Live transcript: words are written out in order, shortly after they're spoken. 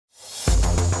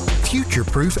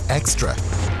Future-Proof Extra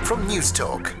from News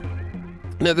Talk.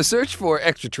 Now, the search for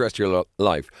extraterrestrial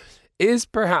life is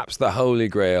perhaps the holy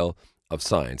grail of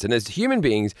science. And as human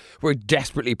beings, we're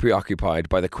desperately preoccupied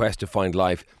by the quest to find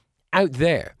life out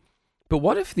there. But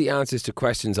what if the answers to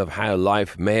questions of how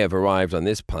life may have arrived on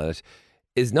this planet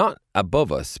is not above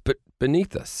us, but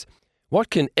beneath us? What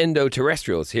can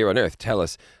endoterrestrials here on Earth tell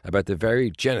us about the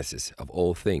very genesis of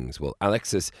all things? Well,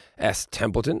 Alexis S.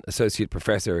 Templeton, Associate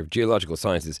Professor of Geological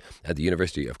Sciences at the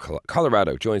University of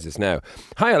Colorado, joins us now.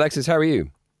 Hi, Alexis. How are you?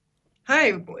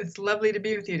 Hi. It's lovely to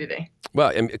be with you today.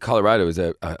 Well, Colorado is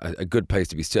a good place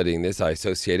to be studying this. I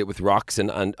associate it with rocks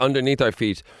and underneath our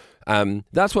feet.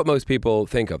 That's what most people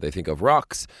think of. They think of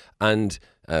rocks and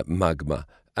magma.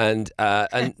 And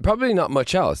probably not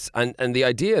much else. And the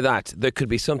idea that there could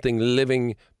be something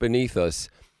living beneath us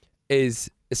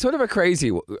is sort of a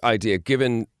crazy idea,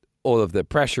 given all of the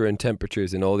pressure and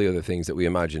temperatures and all the other things that we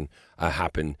imagine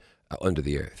happen under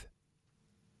the earth.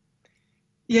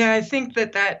 Yeah, I think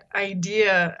that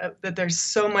idea that there's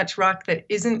so much rock that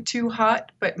isn't too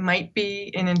hot but might be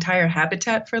an entire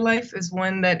habitat for life is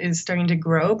one that is starting to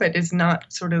grow, but is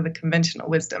not sort of the conventional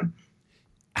wisdom.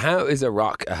 How is a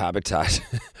rock a habitat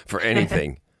for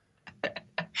anything?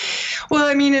 Well,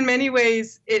 I mean, in many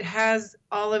ways, it has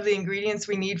all of the ingredients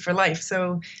we need for life.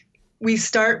 So we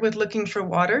start with looking for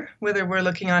water, whether we're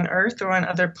looking on Earth or on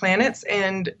other planets.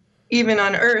 And even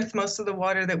on Earth, most of the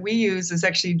water that we use is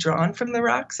actually drawn from the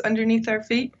rocks underneath our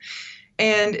feet.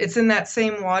 And it's in that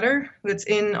same water that's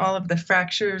in all of the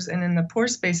fractures and in the pore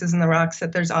spaces in the rocks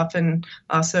that there's often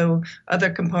also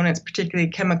other components, particularly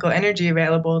chemical energy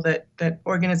available that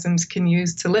organisms can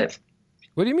use to live.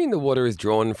 What do you mean the water is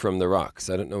drawn from the rocks?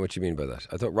 I don't know what you mean by that.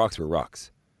 I thought rocks were rocks.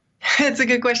 It's a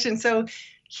good question. So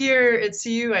here at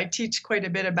CU, I teach quite a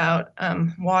bit about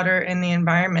water and the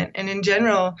environment. And in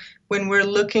general, when we're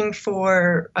looking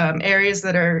for areas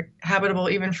that are habitable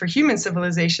even for human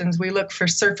civilizations, we look for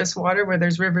surface water where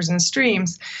there's rivers and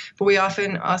streams, but we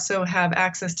often also have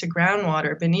access to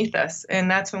groundwater beneath us.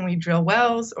 And that's when we drill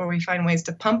wells or we find ways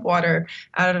to pump water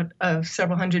out of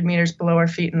several hundred meters below our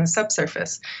feet in the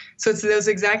subsurface. So it's those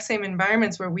exact same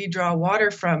environments where we draw water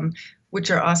from,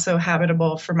 which are also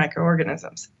habitable for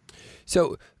microorganisms.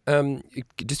 So,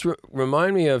 just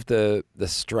remind me of the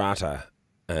strata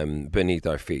beneath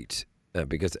our feet,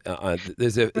 because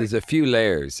there's a few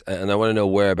layers, and I want to know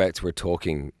whereabouts we're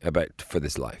talking about for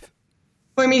this life.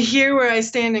 Well, I mean, here where I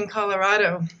stand in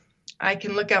Colorado, I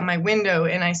can look out my window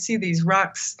and I see these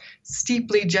rocks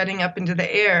steeply jutting up into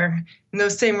the air, and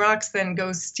those same rocks then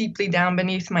go steeply down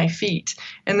beneath my feet.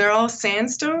 And they're all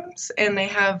sandstones, and they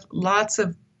have lots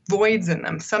of voids in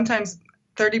them. Sometimes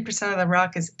 30% of the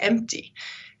rock is empty.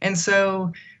 And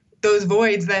so those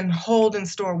voids then hold and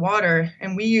store water,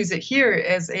 and we use it here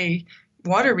as a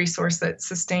water resource that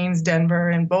sustains Denver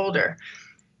and Boulder.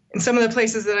 In some of the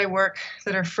places that I work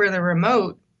that are further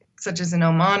remote, such as in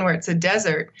Oman where it's a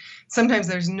desert, sometimes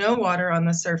there's no water on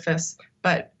the surface,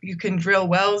 but you can drill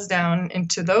wells down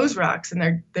into those rocks,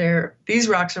 and these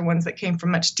rocks are ones that came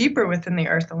from much deeper within the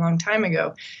earth a long time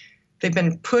ago. They've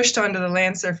been pushed onto the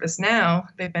land surface now,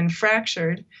 they've been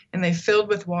fractured, and they've filled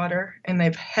with water, and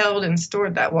they've held and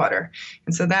stored that water.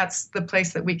 And so that's the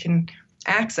place that we can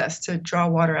access to draw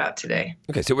water out today.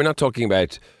 Okay, so we're not talking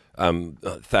about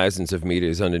thousands of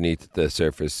meters underneath the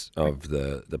surface of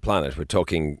the planet. We're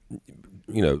talking,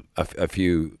 a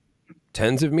few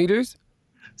tens of meters?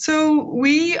 So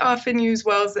we often use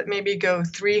wells that maybe go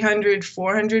 300,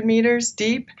 400 meters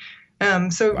deep. Wow.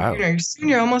 Soon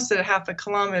you're almost at a half a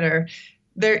kilometer.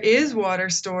 There is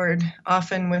water stored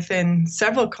often within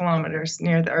several kilometers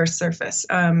near the Earth's surface,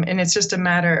 and it's just a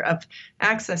matter of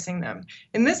accessing them.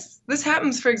 And this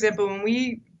happens, for example, when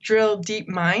we drill deep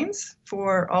mines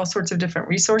for all sorts of different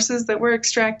resources that we're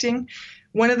extracting.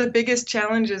 One of the biggest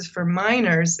challenges for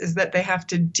miners is that they have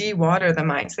to dewater the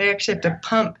mines. They actually have to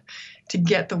pump to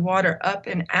get the water up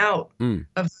and out of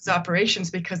those operations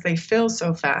because they fill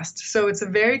so fast. So it's a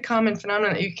very common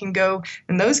phenomenon that you can go,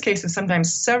 in those cases,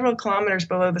 sometimes several kilometers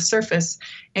below the surface,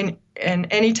 and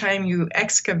anytime you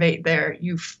excavate there,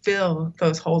 you fill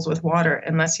those holes with water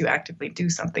unless you actively do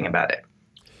something about it.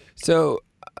 So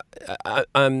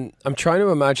I'm trying to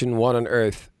imagine what on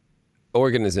earth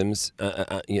organisms,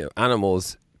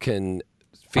 animals can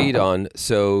feed on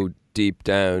so deep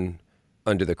down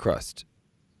under the crust.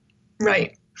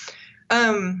 Right.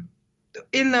 In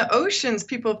the oceans,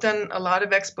 people have done a lot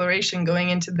of exploration going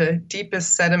into the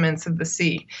deepest sediments of the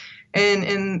sea. And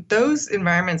in those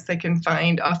environments, they can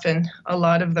find often a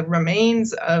lot of the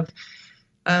remains of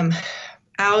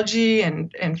algae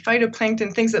and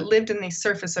phytoplankton, things that lived in the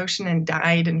surface ocean and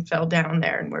died and fell down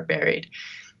there and were buried.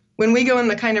 when we go in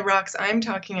the kind of rocks I'm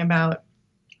talking about,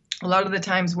 a lot of the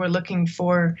times we're looking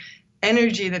for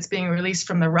energy that's being released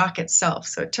from the rock itself.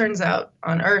 So it turns out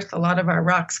on Earth, a lot of our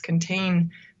rocks contain,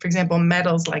 for example,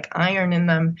 metals like iron in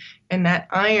them, and that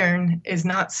iron is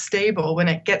not stable when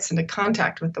it gets into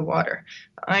contact with the water.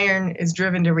 The iron is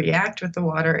driven to react with the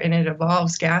water, and it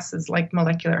evolves gases like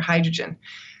molecular hydrogen.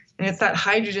 And it's that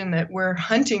hydrogen that we're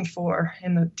hunting for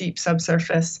in the deep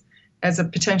subsurface as a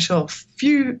potential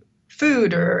food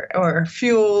or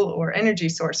fuel or energy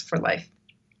source for life.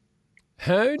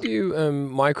 How do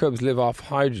microbes live off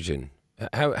hydrogen?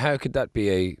 How could that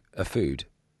be a food?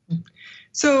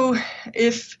 So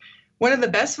if one of the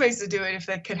best ways to do it, if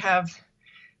they could have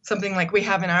something like we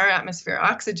have in our atmosphere,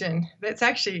 oxygen, that's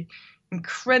actually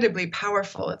incredibly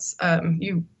powerful. It's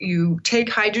you take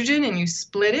hydrogen and you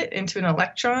split it into an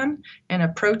electron and a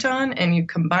proton, and you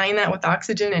combine that with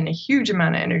oxygen, and a huge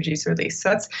amount of energy is released. So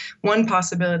that's one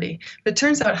possibility. But it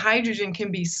turns out hydrogen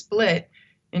can be split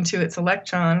into its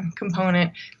electron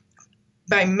component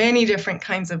by many different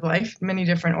kinds of life, many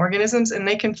different organisms, and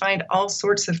they can find all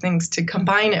sorts of things to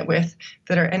combine it with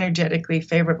that are energetically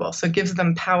favorable. So it gives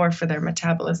them power for their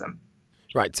metabolism.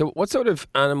 Right. So what sort of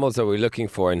animals are we looking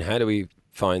for, and how do we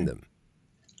find them?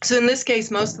 So in this case,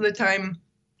 most of the time,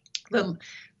 the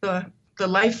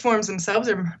life forms themselves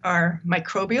are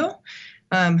microbial.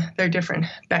 They're different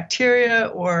bacteria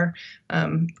or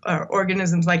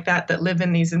organisms like that live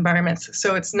in these environments.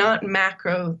 So it's not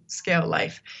macro scale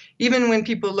life. Even when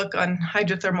people look on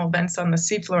hydrothermal vents on the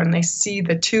seafloor and they see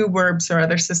the tube-worms or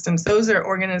other systems, those are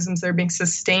organisms that are being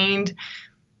sustained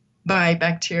by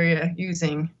bacteria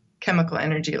using chemical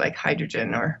energy like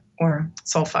hydrogen or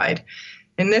sulfide.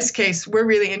 In this case, we're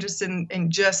really interested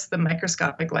in just the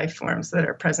microscopic life forms that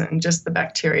are present in just the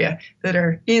bacteria that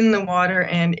are in the water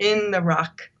and in the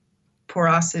rock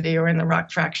porosity or in the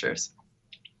rock fractures.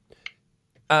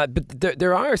 But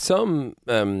there are some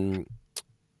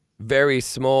very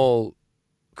small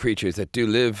creatures that do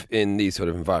live in these sort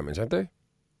of environments, aren't there?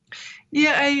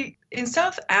 Yeah, in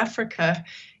South Africa,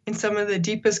 in some of the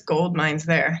deepest gold mines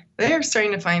there, they are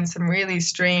starting to find some really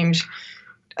strange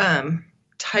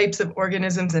types of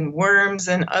organisms and worms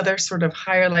and other sort of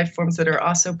higher life forms that are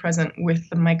also present with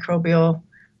the microbial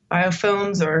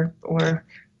biofilms or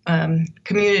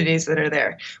communities that are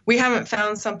there. We haven't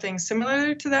found something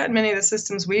similar to that in many of the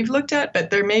systems we've looked at,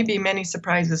 but there may be many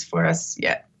surprises for us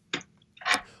yet.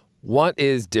 What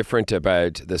is different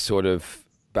about the sort of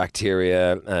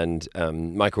bacteria and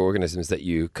microorganisms that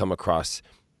you come across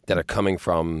that are coming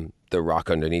from the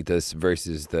rock underneath us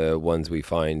versus the ones we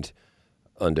find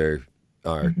under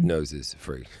our noses,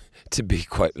 to be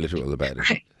quite literal about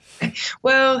it? Right.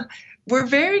 Well, we're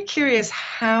very curious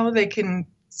how they can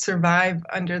survive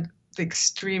under the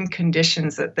extreme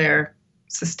conditions that they're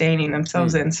sustaining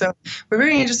themselves in. So we're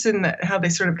very interested in how they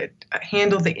sort of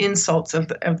handle the insults of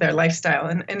their lifestyle.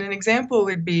 And an example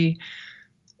would be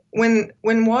when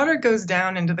water goes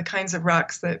down into the kinds of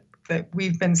rocks that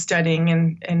we've been studying,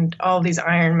 and all these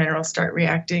iron minerals start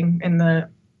reacting, and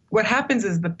what happens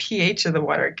is the pH of the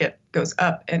water goes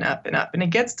up and up and up, and it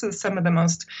gets to some of the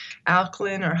most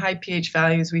alkaline or high pH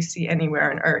values we see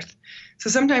anywhere on Earth. So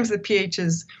sometimes the pH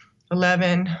is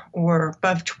 11 or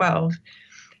above 12.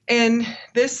 And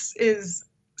this is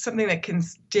something that can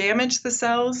damage the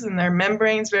cells and their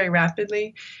membranes very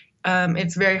rapidly.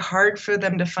 It's very hard for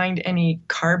them to find any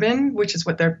carbon, which is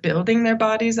what they're building their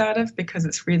bodies out of, because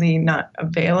it's really not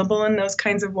available in those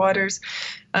kinds of waters.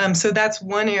 So that's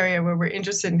one area where we're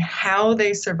interested in how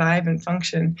they survive and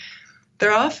function.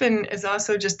 There often is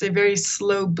also just a very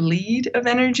slow bleed of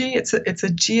energy. It's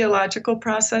a geological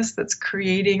process that's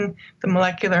creating the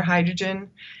molecular hydrogen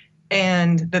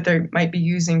and that they might be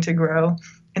using to grow.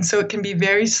 And so it can be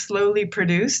very slowly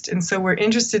produced. And so we're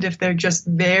interested if they're just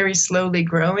very slowly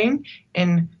growing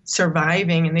and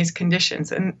surviving in these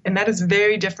conditions. And that is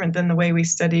very different than the way we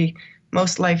study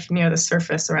most life near the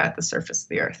surface or at the surface of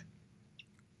the Earth.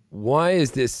 Why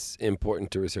is this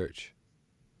important to research?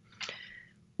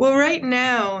 Well, right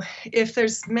now, if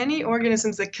there's many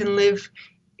organisms that can live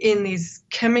in these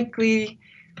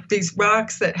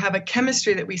rocks that have a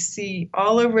chemistry that we see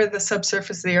all over the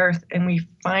subsurface of the Earth, and we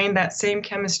find that same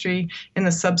chemistry in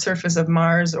the subsurface of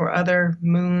Mars or other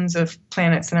moons of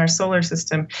planets in our solar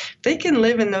system, they can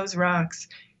live in those rocks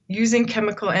using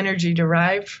chemical energy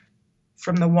derived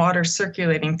from the water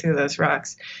circulating through those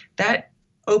rocks. That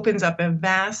opens up a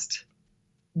vast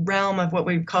realm of what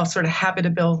we call sort of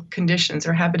habitable conditions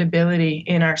or habitability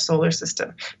in our solar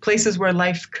system, places where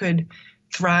life could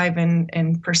thrive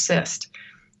and persist.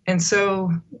 And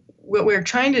so what we're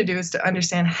trying to do is to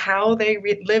understand how they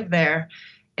live there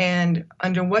and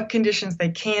under what conditions they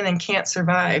can and can't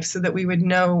survive, so that we would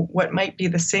know what might be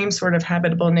the same sort of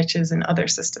habitable niches in other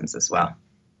systems as well.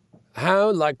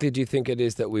 How likely do you think it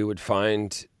is that we would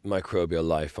find microbial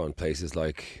life on places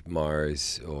like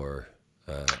Mars or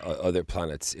other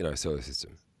planets in our solar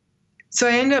system? So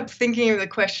I end up thinking of the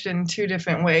question two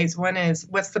different ways. One is,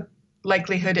 what's the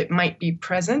likelihood it might be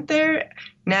present there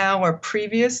now or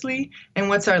previously, and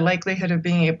what's our likelihood of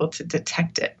being able to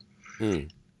detect it?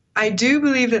 I do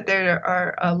believe that there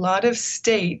are a lot of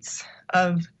states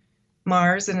of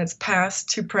Mars in its past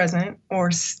to present,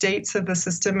 or states of the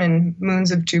system and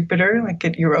moons of Jupiter, like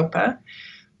at Europa,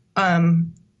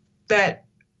 that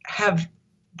have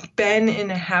been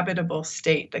in a habitable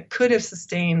state that could have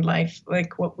sustained life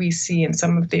like what we see in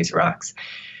some of these rocks.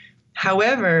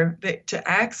 However, to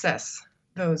access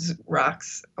those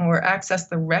rocks or access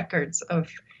the records of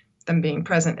them being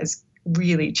present is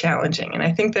really challenging. And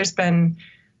I think there's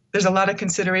a lot of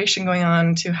consideration going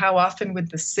on to how often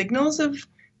would the signals of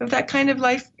that kind of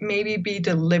life maybe be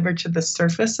delivered to the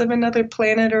surface of another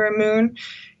planet or a moon,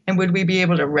 and would we be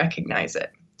able to recognize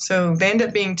it? So they end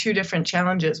up being two different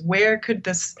challenges. Where could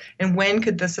this and when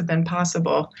could this have been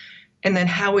possible? And then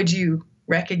how would you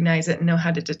recognize it and know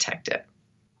how to detect it?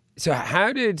 So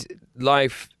how did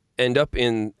life end up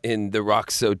in the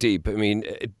rocks so deep? I mean,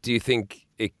 do you think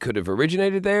it could have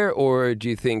originated there, or do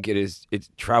you think it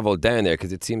traveled down there?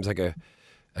 Because it seems like a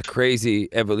crazy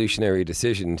evolutionary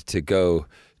decision to go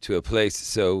to a place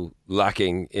so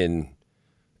lacking in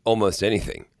almost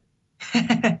anything.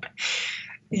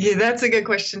 Yeah, that's a good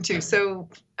question too. So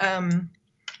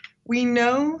we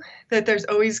know that there's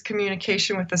always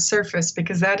communication with the surface,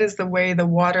 because that is the way the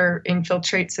water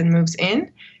infiltrates and moves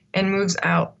in and moves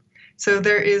out. So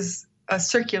there is a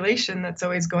circulation that's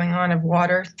always going on of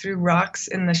water through rocks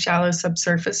in the shallow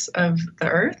subsurface of the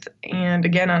Earth, and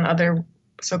again on other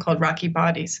so-called rocky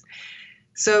bodies.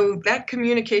 So that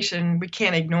communication we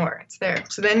can't ignore. It's there.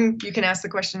 So then you can ask the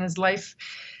question, is life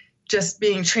just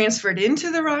being transferred into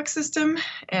the rock system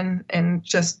and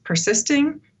just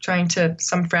persisting, trying to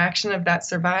some fraction of that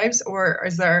survives, or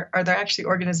are there actually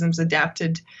organisms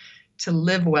adapted to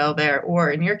live well there? Or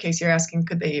in your case, you're asking,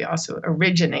 could they also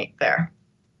originate there?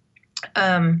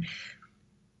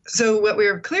 So what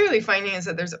we're clearly finding is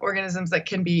that there's organisms that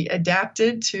can be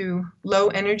adapted to low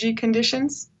energy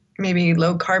conditions, maybe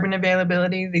low carbon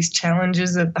availability, these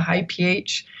challenges of the high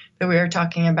pH that we are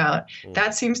talking about.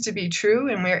 That seems to be true,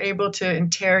 and we're able to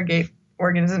interrogate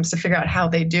organisms to figure out how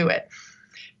they do it.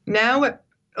 Now what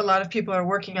a lot of people are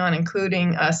working on,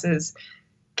 including us, is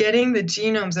getting the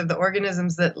genomes of the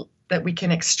organisms that we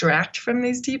can extract from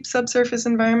these deep subsurface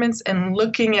environments, and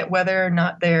looking at whether or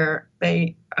not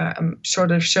they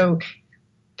sort of show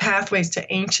pathways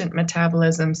to ancient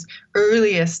metabolism's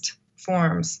earliest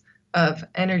forms of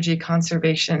energy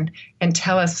conservation, and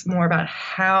tell us more about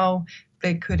how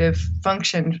they could have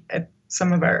functioned at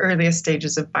some of our earliest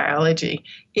stages of biology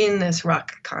in this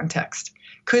rock context.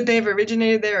 Could they have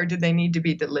originated there, or did they need to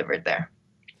be delivered there?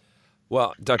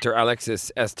 Well, Dr.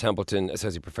 Alexis S. Templeton,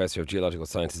 Associate Professor of Geological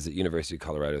Sciences at University of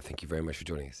Colorado, thank you very much for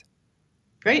joining us.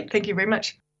 Great. Thank you very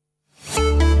much.